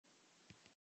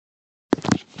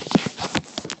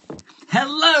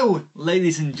Hello,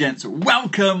 ladies and gents.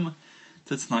 Welcome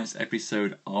to tonight's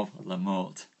episode of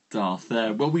Morte D'Art,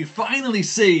 where we finally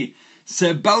see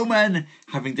Sir Beaumains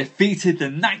having defeated the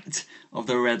Knight of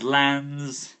the Red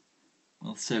Lands.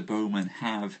 Will Sir Beaumains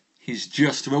have his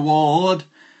just reward?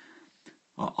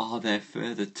 Or are there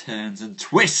further turns and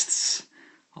twists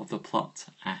of the plot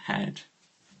ahead?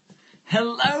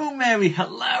 Hello, Mary.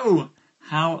 Hello.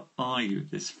 How are you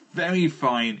this very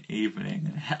fine evening?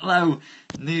 And hello,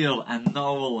 Neil and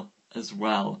Noel as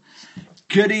well.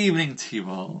 Good evening to you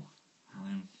all.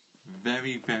 I'm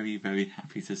very, very, very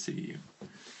happy to see you.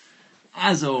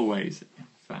 As always, in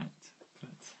fact.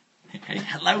 But hey,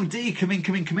 hello, Dee. Come in.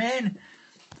 Come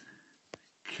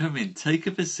in. Take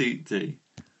up a seat, Dee.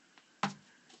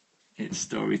 It's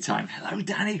story time. Hello,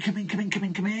 Danny. Come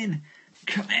in.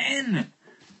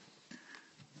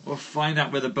 We'll find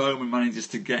out whether Beaumains manages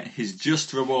to get his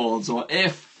just rewards or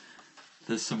if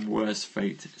there's some worse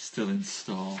fate still in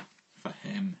store for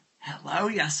him. Hello,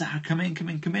 Yasser. Come in.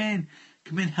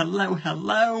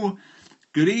 Hello.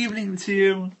 Good evening to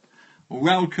you.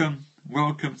 Welcome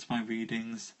to my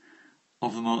readings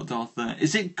of the Morte D'Art.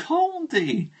 Is it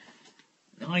coldy?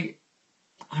 I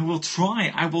will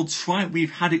try.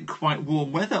 We've had it quite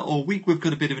warm weather all week. We've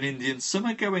got a bit of an Indian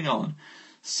summer going on.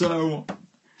 So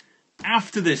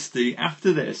after this,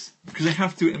 because I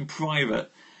have to do it in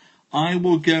private, I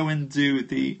will go and do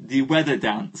the weather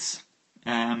dance.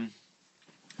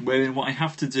 Wherein what I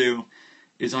have to do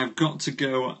is I've got to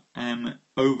go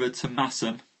over to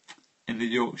Massam in the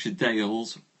Yorkshire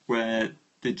Dales, where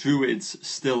the Druids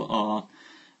still are,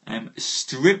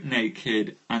 strip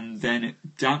naked, and then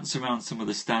dance around some of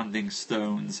the standing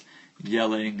stones,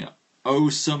 yelling, "Oh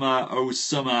summer,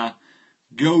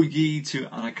 go ye to,"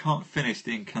 and I can't finish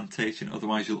the incantation,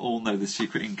 otherwise you'll all know the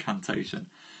secret incantation.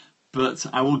 But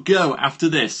I will go after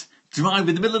this, drive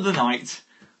in the middle of the night,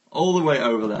 all the way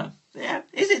over there. Yeah,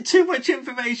 is it too much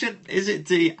information? Is it,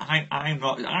 D? I'm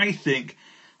not. I think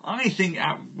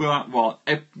we're at what?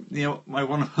 My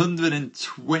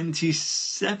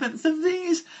 127th of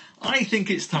these? I think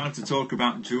it's time to talk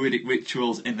about Druidic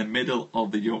rituals in the middle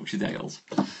of the Yorkshire Dales.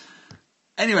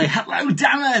 Anyway, hello,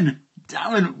 Darren!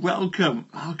 Darren, welcome.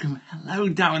 Hello,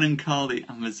 Darren and Carly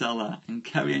and Mozella and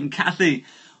Kerry and Kathy.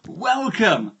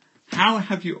 Welcome. How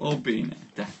have you all been?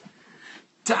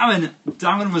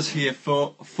 Darren was here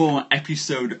for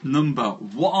episode number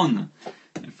 1.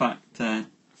 In fact, for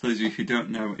those of you who don't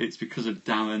know, it's because of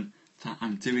Darren that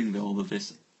I'm doing all of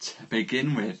this to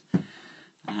begin with,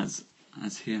 as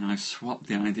he and I swapped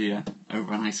the idea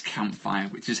over a nice campfire,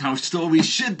 which is how stories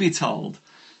should be told.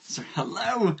 So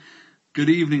hello, good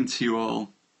evening to you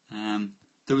all. There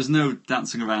was no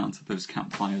dancing around those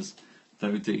campfires,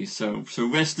 though, D. So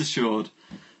rest assured,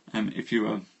 if you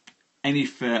were any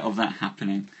fear of that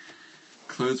happening,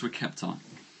 clothes were kept on.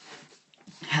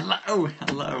 Hello.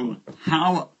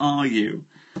 How are you?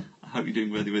 I hope you're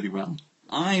doing really, really well.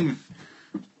 I'm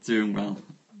doing well.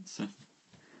 So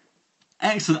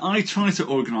excellent. I try to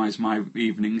organise my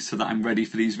evenings so that I'm ready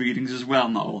for these readings as well,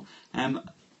 Noel.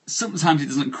 Sometimes it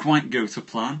doesn't quite go to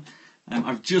plan.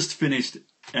 I've just finished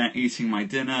eating my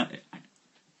dinner. I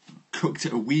cooked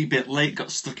it a wee bit late,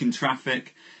 got stuck in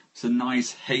traffic. It's a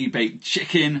nice hay-baked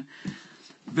chicken.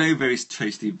 Very, very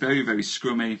tasty, very, very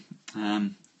scrummy.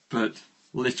 But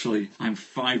literally, I'm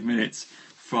 5 minutes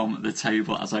from the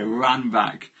table as I ran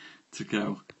back to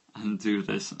go and do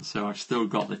this. So I've still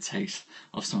got the taste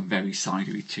of some very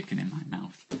cidery chicken in my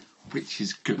mouth, which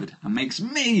is good and makes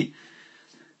me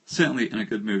certainly in a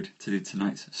good mood to do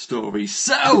tonight's story.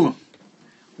 So,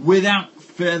 without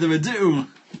further ado,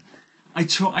 I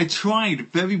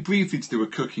tried very briefly to do a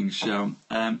cooking show,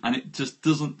 and it just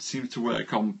doesn't seem to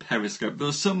work on Periscope. There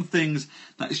are some things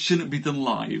that shouldn't be done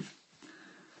live.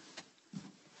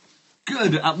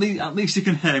 Good, at least you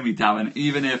can hear me, Darren,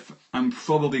 even if I'm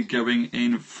probably going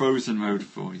in frozen mode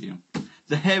for you.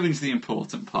 The hearing's the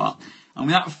important part. And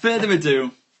without further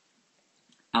ado,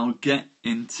 I'll get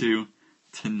into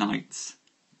tonight's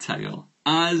tale,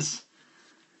 as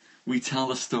we tell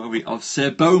the story of Sir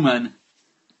Beaumains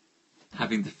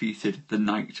having defeated the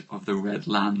Knight of the Red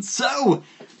Lands. So,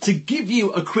 to give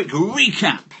you a quick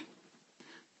recap,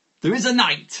 there is a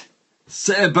knight,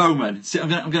 Sir Beaumains. See, I'm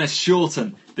going to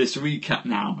shorten this recap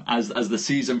now as the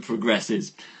season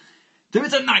progresses. There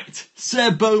is a knight,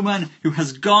 Sir Beaumains, who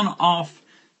has gone off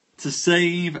to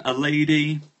save a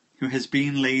lady who has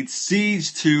been laid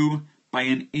siege to by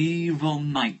an evil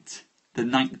knight, the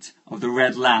Knight of the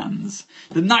Red Lands.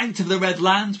 The Knight of the Red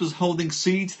Lands was holding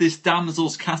siege to this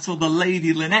damsel's castle, the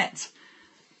Lady Lynette,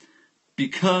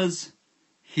 because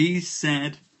he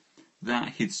said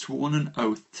that he'd sworn an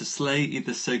oath to slay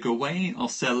either Sir Gawain or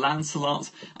Sir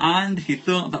Lancelot, and he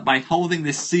thought that by holding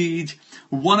this siege,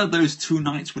 one of those two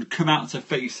knights would come out to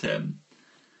face him.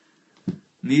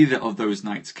 Neither of those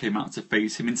knights came out to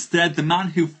face him. Instead, the man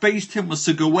who faced him was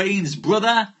Sir Gawain's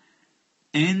brother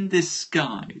in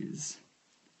disguise.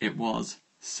 It was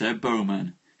Sir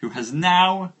Beaumains, who has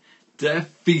now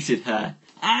defeated her.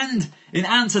 And in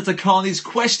answer to Carly's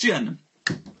question,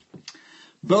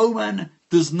 Beaumains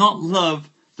does not love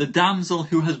the damsel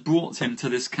who has brought him to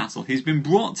this castle. He's been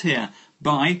brought here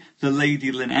by the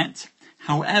Lady Lynette.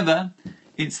 However,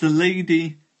 it's the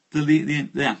Lady de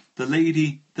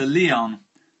Leon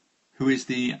who is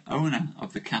the owner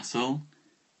of the castle,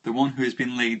 the one who has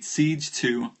been laid siege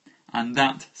to, and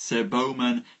that Sir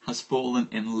Beaumains has fallen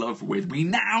in love with. We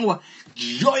now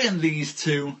join these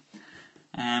two,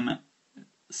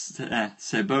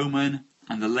 Sir Beaumains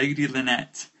and the Lady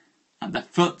Lynette, at the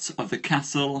foot of the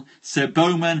castle, Sir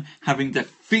Beaumains having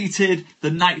defeated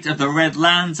the Knight of the Red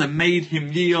Lands and made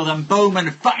him yield, and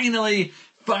Beaumains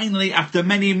finally, after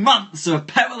many months of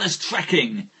perilous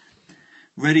trekking,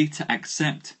 ready to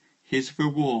accept his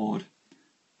reward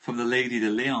from the Lady de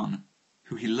Leon,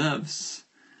 who he loves,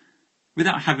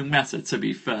 without having met her, to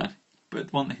be fair,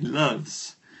 but one that he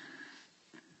loves.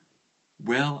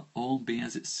 Will all be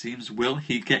as it seems? Will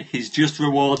he get his just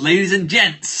reward? Ladies and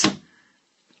gents,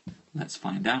 let's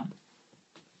find out.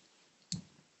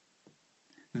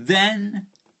 Then,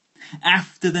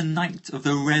 after the Knight of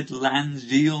the Red Lands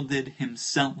yielded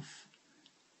himself,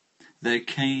 there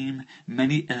came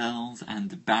many earls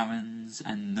and barons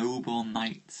and noble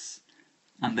knights,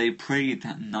 and they prayed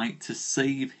that knight to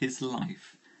save his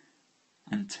life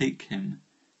and take him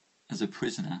as a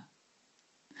prisoner.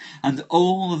 And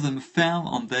all of them fell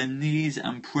on their knees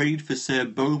and prayed for Sir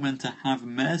Beaumains to have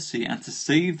mercy and to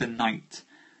save the knight,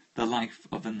 the life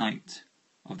of the Knight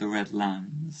of the Red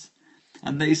Lands.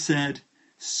 And they said,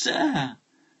 "Sir,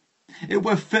 it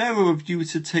were fairer of you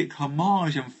to take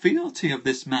homage and fealty of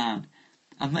this man,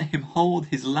 and let him hold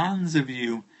his lands of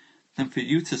you, than for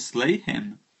you to slay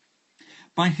him.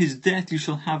 By his death you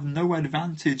shall have no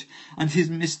advantage, and his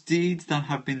misdeeds that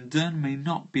have been done may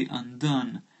not be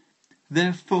undone.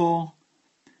 Therefore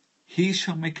he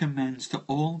shall make amends to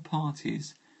all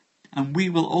parties, and we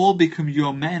will all become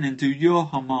your men and do your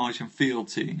homage and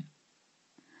fealty."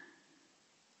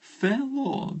 "Fair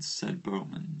lords," said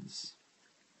Beaumains,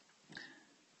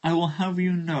 "I will have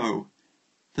you know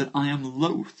that I am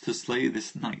loath to slay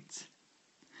this knight.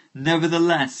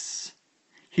 Nevertheless,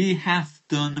 he hath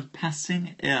done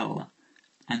passing ill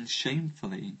and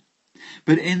shamefully,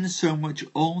 but insomuch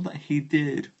all that he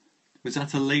did was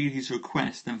at a lady's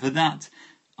request, and for that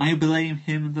I blame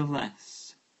him the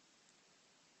less.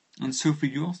 And so for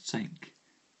your sake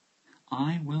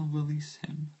I will release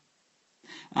him.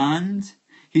 And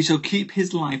he shall keep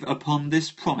his life upon this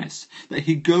promise, that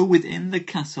he go within the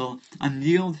castle and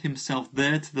yield himself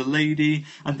there to the lady,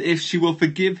 and if she will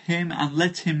forgive him and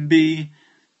let him be,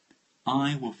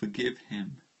 I will forgive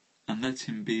him and let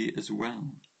him be as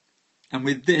well. And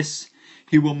with this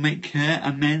he will make her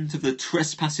amends of the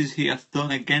trespasses he hath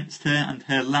done against her and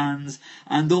her lands,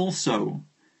 and also,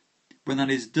 when that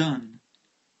is done,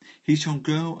 he shall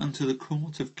go unto the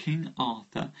court of King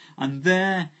Arthur, and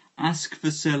there ask for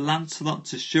Sir Lancelot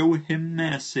to show him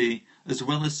mercy, as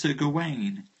well as Sir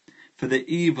Gawain, for the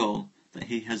evil that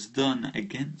he has done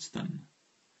against them."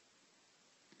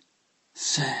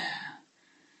 "Sir,"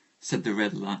 said the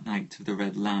Knight of the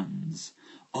Red Lands,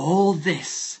 "all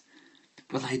this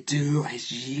will I do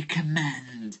as ye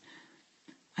command,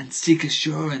 and seek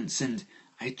assurance, and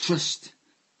I trust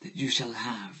that you shall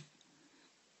have."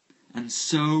 And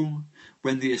so,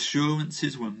 when the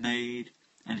assurances were made,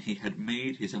 and he had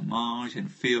made his homage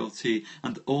and fealty,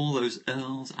 and all those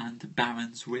earls and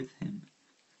barons with him,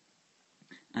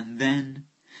 and then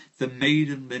the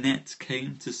maiden Lynette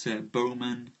came to Sir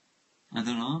Beaumains and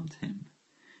unarmed him,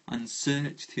 and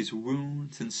searched his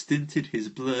wounds and stinted his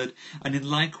blood, and in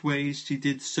like ways she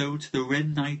did so to the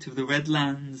Red Knight of the Red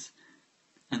Lands,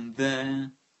 and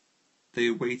there they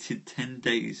waited 10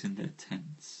 days in their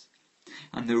tents.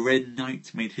 And the Red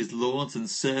Knight made his lords and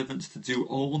servants to do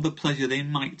all the pleasure they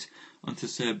might unto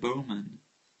Sir Beaumains.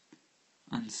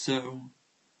 And so,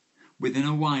 within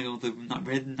a while, the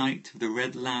Red Knight of the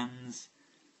Red Lands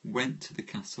went to the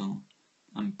castle,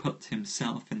 and put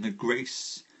himself in the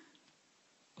grace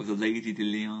of the Lady de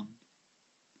Leon.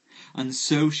 And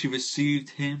so she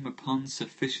received him upon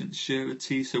sufficient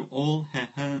surety, so all her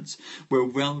hurts were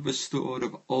well restored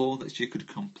of all that she could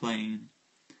complain.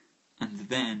 And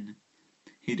then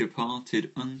he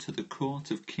departed unto the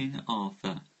court of King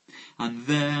Arthur, And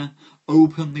there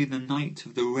openly the Knight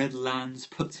of the Red Lands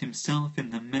put himself in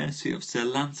the mercy of Sir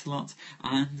Lancelot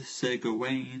and Sir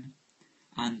Gawaine,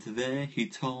 and there he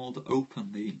told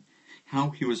openly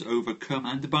how he was overcome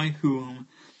and by whom,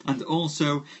 and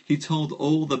also he told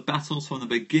all the battles from the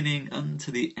beginning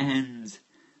unto the end.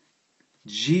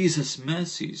 Jesus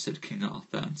mercy, said King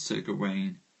Arthur and Sir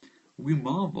Gawaine, we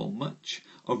marvel much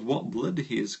of what blood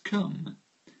he is come,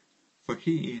 for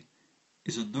he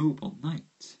is a noble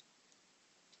knight.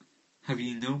 Have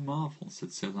ye no marvel,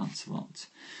 said Sir Lancelot,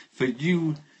 for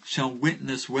you shall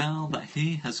witness well that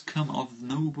he has come of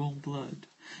noble blood.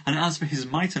 And as for his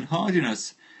might and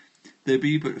hardiness, there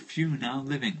be but few now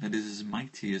living that is as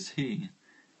mighty as he,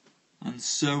 and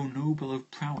so noble of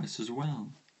prowess as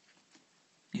well.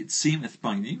 It seemeth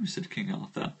by you, said King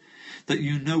Arthur, that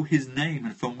you know his name,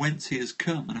 and from whence he is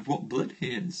come, and of what blood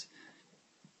he is.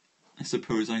 I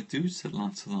suppose I do, said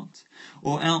Lancelot,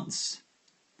 or else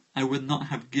I would not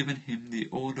have given him the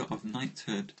order of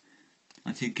knighthood,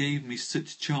 and he gave me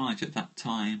such charge at that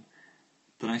time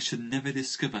that I should never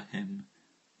discover him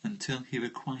until he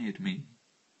required me,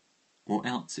 or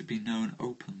else it be known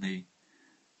openly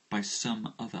by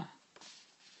some other.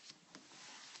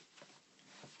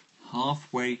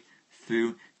 Halfway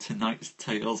through tonight's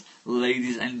tales,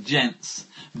 ladies and gents,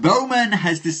 Beaumains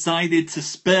has decided to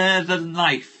spare the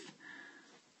life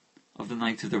of the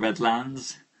Knight of the Red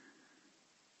Lands.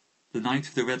 The Knight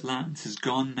of the Red Lands has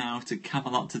gone now to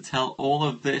Camelot to tell all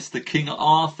of this to King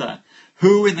Arthur,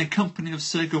 who, in the company of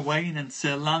Sir Gawaine and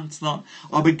Sir Lancelot,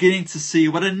 are beginning to see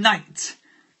what a knight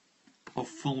of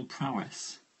full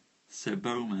prowess Sir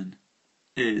Beaumains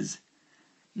is.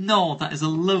 No, that is a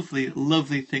lovely,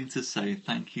 lovely thing to say.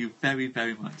 Thank you very,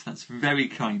 very much. That's very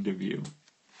kind of you.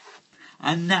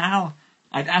 And now,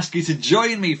 I'd ask you to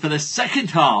join me for the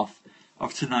second half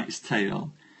of tonight's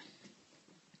tale,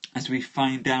 as we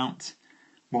find out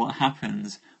what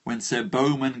happens when Sir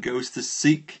Beaumains goes to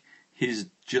seek his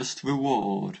just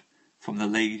reward from the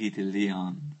Lady de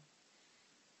Leon.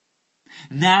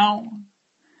 Now,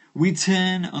 we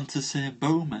turn unto Sir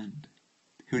Beaumains,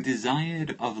 who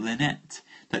desired of Lynette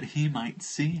that he might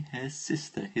see her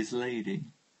sister, his lady.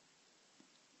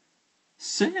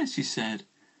 Sir, she said,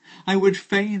 I would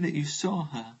fain that you saw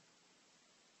her.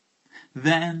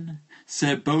 Then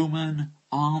Sir Beaumains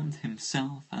armed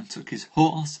himself and took his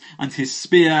horse and his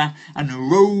spear and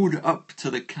rode up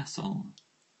to the castle.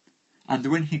 And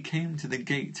when he came to the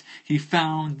gate, he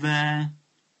found there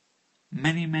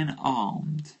many men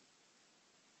armed,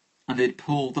 and they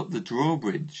pulled up the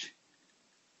drawbridge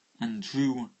and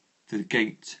drew the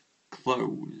gate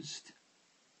closed.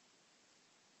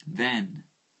 Then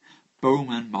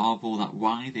Beaumains marvelled at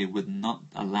why they would not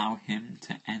allow him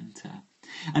to enter,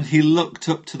 and he looked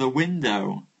up to the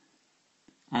window,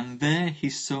 and there he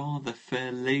saw the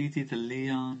fair Lady de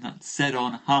Leon, that said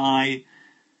on high,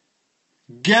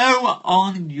 Go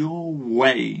on your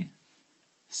way,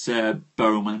 Sir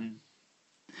Beaumains,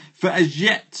 for as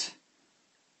yet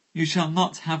you shall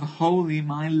not have wholly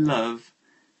my love,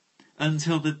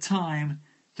 until the time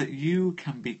that you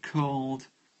can be called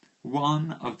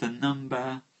one of the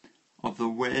number of the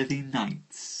worthy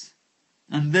knights.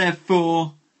 And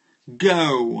therefore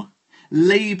go,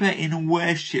 labour in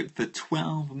worship for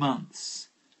 12 months.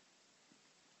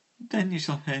 Then you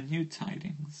shall hear new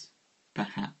tidings,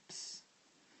 perhaps.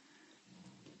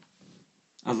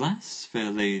 Alas,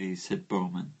 fair lady, said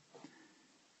Beaumains,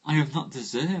 I have not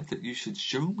deserved that you should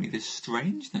show me this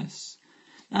strangeness,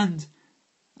 and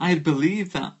I had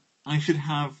believed that I should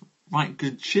have right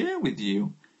good cheer with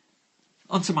you.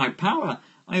 Unto my power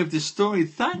I have destroyed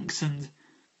thanks, and,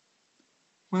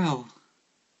 well,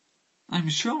 I'm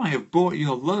sure I have bought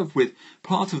your love with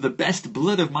part of the best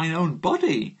blood of mine own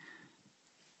body.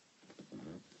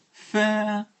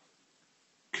 Fair,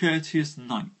 courteous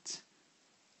knight,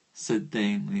 said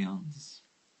Dame Leonce,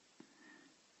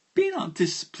 be not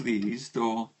displeased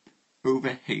or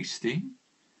over hasty,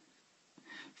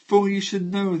 for you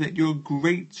should know that your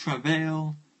great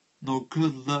travail nor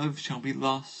good love shall be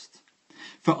lost.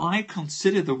 For I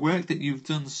consider the work that you've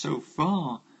done so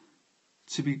far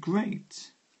to be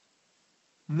great.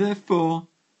 Therefore,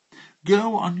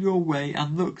 go on your way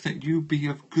and look that you be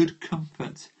of good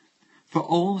comfort, for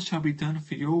all shall be done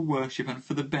for your worship and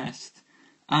for the best,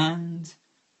 and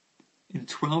in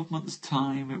 12 months'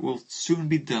 time it will soon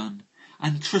be done.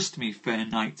 And trust me, fair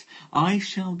knight, I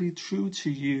shall be true to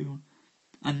you,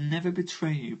 and never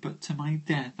betray you, but to my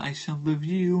death I shall love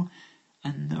you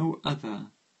and no other.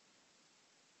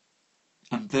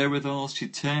 And therewithal she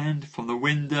turned from the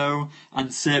window,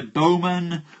 and Sir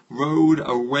Beaumains rode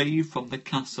away from the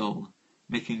castle,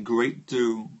 making great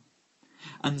doom.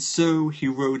 And so he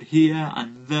rode here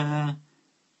and there,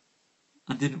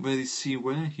 and didn't really see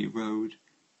where he rode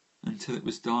until it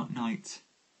was dark night.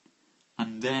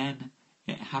 And then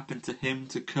it happened to him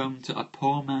to come to a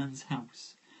poor man's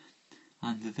house,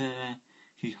 and there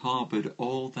he harboured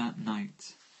all that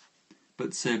night.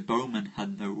 But Sir Beaumains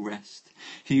had no rest.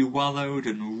 He wallowed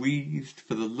and wreathed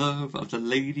for the love of the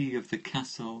lady of the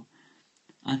castle.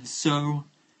 And so,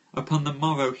 upon the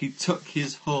morrow, he took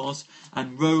his horse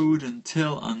and rode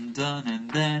until undone,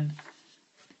 and then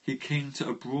he came to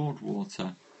a broad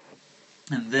water,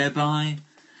 and thereby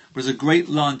was a great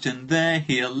lodge, and there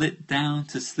he lit down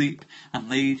to sleep, and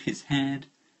laid his head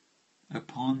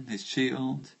upon his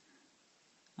shield,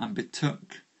 and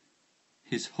betook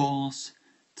his horse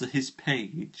to his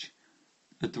page,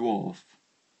 a dwarf,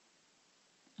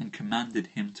 and commanded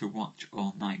him to watch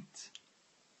all night.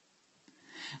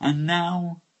 And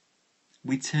now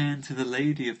we turn to the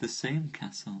lady of the same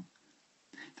castle,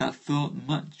 that thought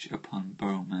much upon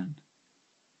Beaumains.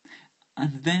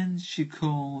 And then she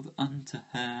called unto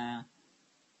her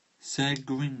Sir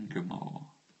Gringamore,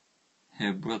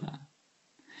 her brother,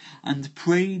 and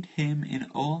prayed him in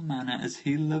all manner, as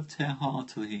he loved her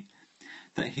heartily,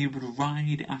 that he would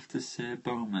ride after Sir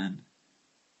Beaumains,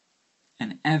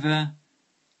 and ever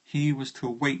he was to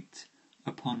wait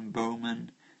upon Beaumains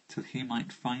till he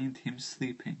might find him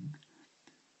sleeping.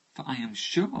 For I am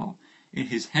sure, in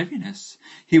his heaviness,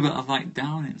 he will alight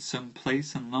down in some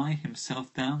place and lie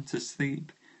himself down to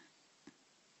sleep.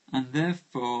 And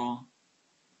therefore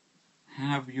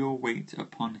have your wait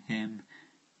upon him,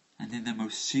 and in the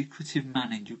most secretive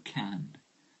manner you can.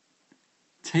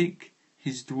 Take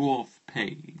his dwarf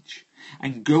page,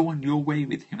 and go on your way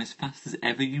with him as fast as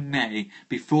ever you may,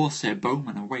 before Sir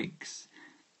Beaumains awakes.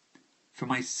 For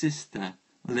my sister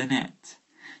Lynette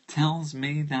tells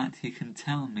me that he can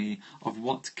tell me of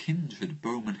what kindred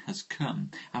Beaumains has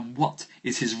come, and what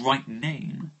is his right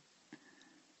name.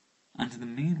 And in the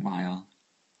meanwhile,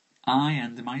 I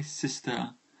and my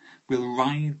sister will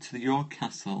ride to your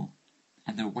castle,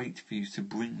 and await for you to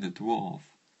bring the dwarf.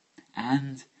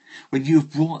 And when you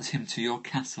have brought him to your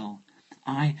castle,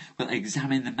 I will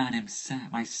examine the man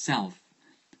myself,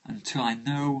 until I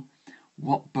know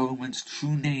what Beaumains'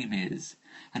 true name is,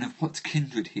 and of what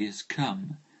kindred he has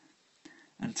come.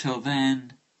 Until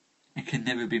then, I can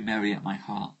never be merry at my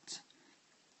heart.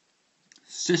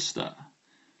 Sister,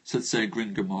 said Sir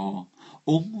Gringamore,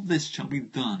 all this shall be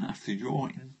done after your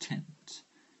intent.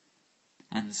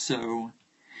 And so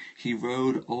he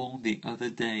rode all the other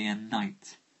day and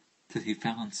night, till he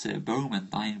found Sir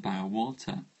Beaumains lying by a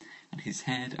water, and his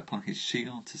head upon his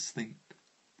shield to sleep.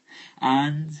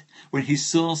 And when he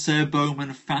saw Sir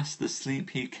Beaumains fast asleep,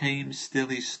 he came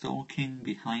stilly stalking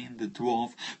behind the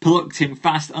dwarf, plucked him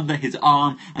fast under his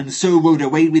arm, and so rode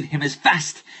away with him as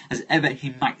fast as ever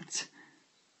he might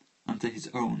unto his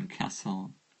own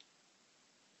castle.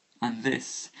 And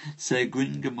this Sir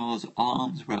Gringamore's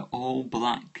arms were all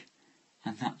black,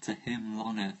 and that to him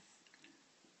longeth.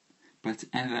 But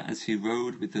ever as he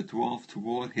rode with the dwarf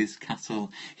toward his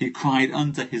castle, he cried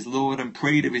unto his lord and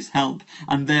prayed of his help,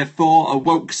 and therefore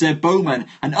awoke Sir Beaumains,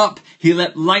 and up he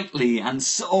leapt lightly, and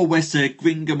saw where Sir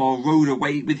Gringamore rode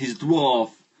away with his dwarf.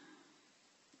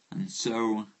 And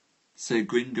so Sir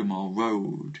Gringamore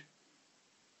rode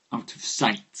out of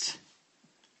sight.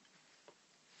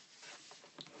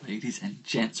 Ladies and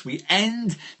gents, we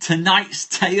end tonight's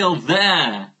tale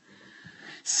there.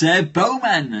 Sir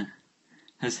Beaumains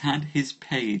has had his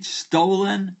page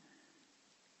stolen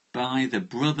by the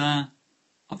brother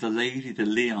of the Lady de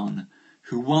Leon,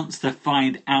 who wants to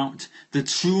find out the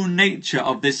true nature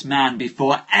of this man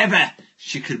before ever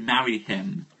she could marry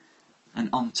him. And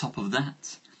on top of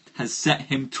that, has set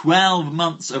him 12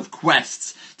 months of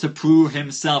quests to prove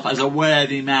himself as a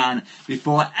worthy man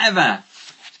before ever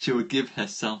she would give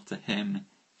herself to him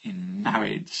in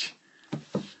marriage.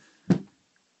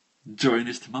 Join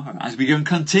us tomorrow as we go and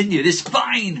continue this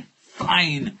fine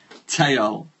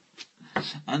tale.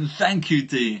 And thank you,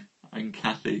 Dee and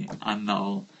Kathy and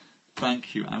Noel.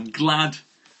 Thank you. I'm glad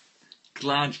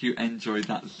you enjoyed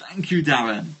that. Thank you,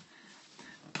 Darren.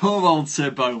 Poor old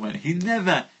Sir Beaumains. He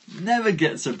never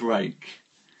gets a break.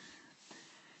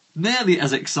 Nearly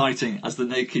as exciting as the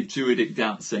naked Druidic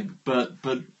dancing, but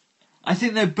I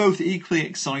think they're both equally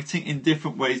exciting in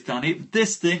different ways, Danny.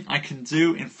 This thing I can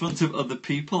do in front of other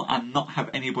people and not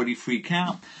have anybody freak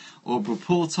out or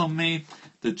report on me.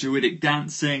 The Druidic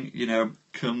dancing,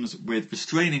 comes with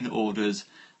restraining orders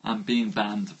and being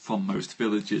banned from most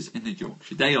villages in the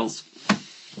Yorkshire Dales.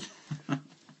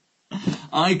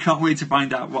 I can't wait to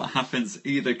find out what happens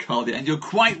either, Carly. And you're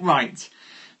quite right.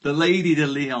 The Lady de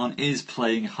Leon is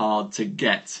playing hard to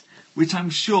get which I'm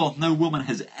sure no woman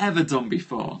has ever done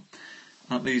before.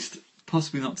 At least,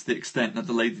 possibly not to the extent that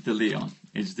the Lady de Leon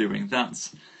is doing.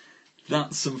 That's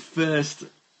some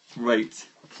first-rate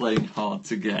playing hard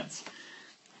to get.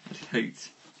 I'd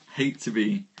hate to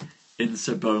be in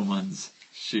Sir Beaumains'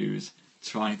 shoes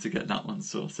trying to get that one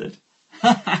sorted.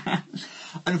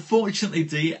 Unfortunately,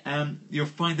 Dee, you'll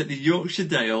find that the Yorkshire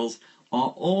Dales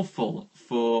are awful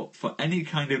for any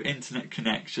kind of internet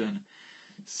connection.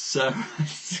 So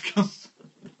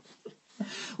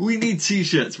we need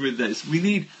t-shirts with this. We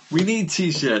need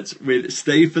t-shirts with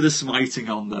 "Stay for the Smiting"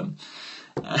 on them.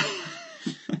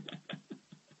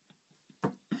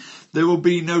 There will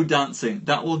be no dancing.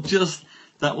 That will just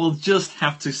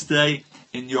have to stay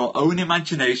in your own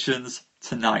imaginations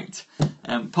tonight,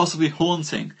 possibly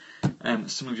haunting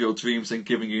some of your dreams and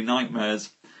giving you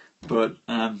nightmares. But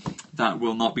that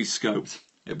will not be scoped.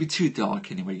 It'll be too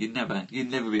dark anyway. You'd never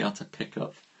be able to pick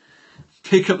up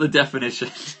the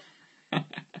definition.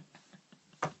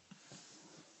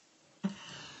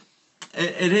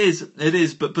 It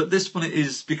is. But this one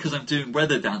is because I'm doing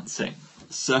weather dancing.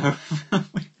 So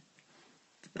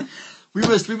we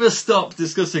must stop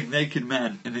discussing naked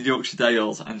men in the Yorkshire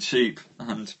Dales and sheep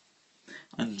and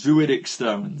druidic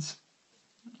stones.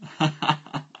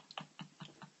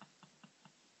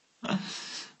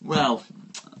 Well,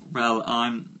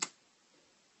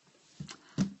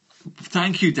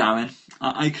 thank you, Darren.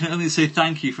 I can only say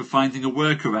thank you for finding a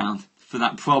workaround for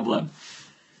that problem.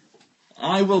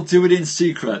 I will do it in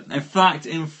secret. In fact,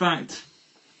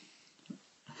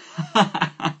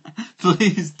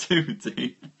 please do,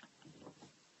 Dee.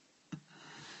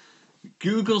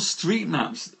 Google Street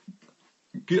Maps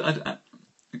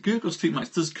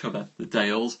does cover the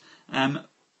Dales.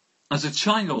 As a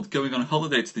child going on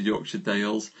holiday to the Yorkshire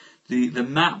Dales, the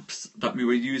maps that we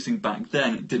were using back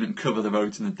then didn't cover the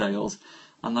roads in the Dales,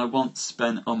 and I once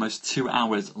spent almost 2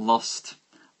 hours lost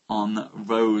on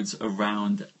roads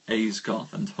around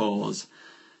Aysgarth and Hawes.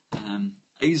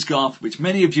 Aysgarth, which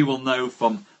many of you will know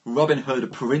from Robin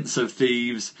Hood, Prince of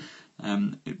Thieves,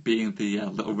 it being the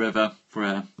little river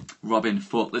where Robin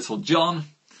fought Little John,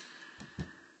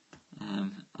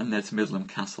 and there's Midland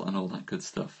Castle and all that good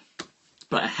stuff.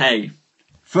 But hey,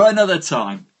 for another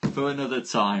time,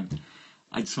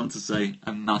 I just want to say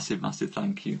a massive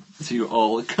thank you to you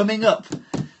all. Coming up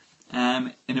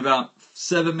in about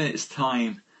 7 minutes'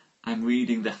 time, I'm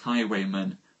reading The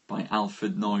Highwayman by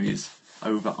Alfred Noyes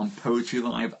over on Poetry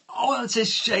Live. Oh, that's a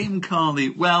shame, Carly.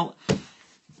 Well,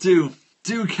 do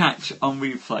catch on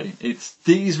replay. It's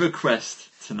Dee's request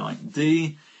tonight.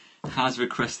 Dee has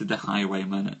requested The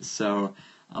Highwayman, so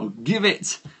I'll give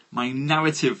it my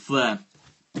narrative flair.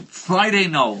 Friday,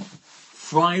 Noel.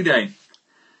 Friday,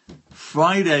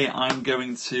 I'm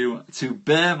going to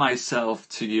bear myself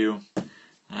to you.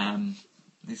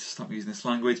 Need to stop using this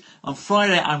language. On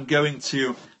Friday, I'm going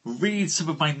to read some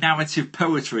of my narrative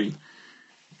poetry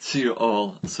to you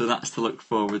all. So that's to look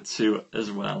forward to as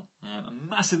well. I'm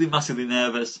massively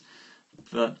nervous,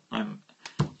 but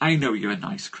I know you're a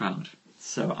nice crowd.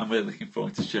 So I'm really looking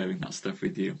forward to sharing that stuff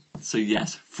with you. So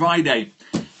yes, Friday,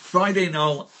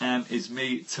 Noel, is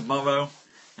me. Tomorrow,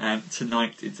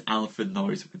 tonight it's Alfred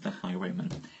Noyes with The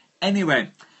Highwayman.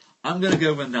 Anyway, I'm going to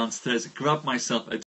go run downstairs, grab myself a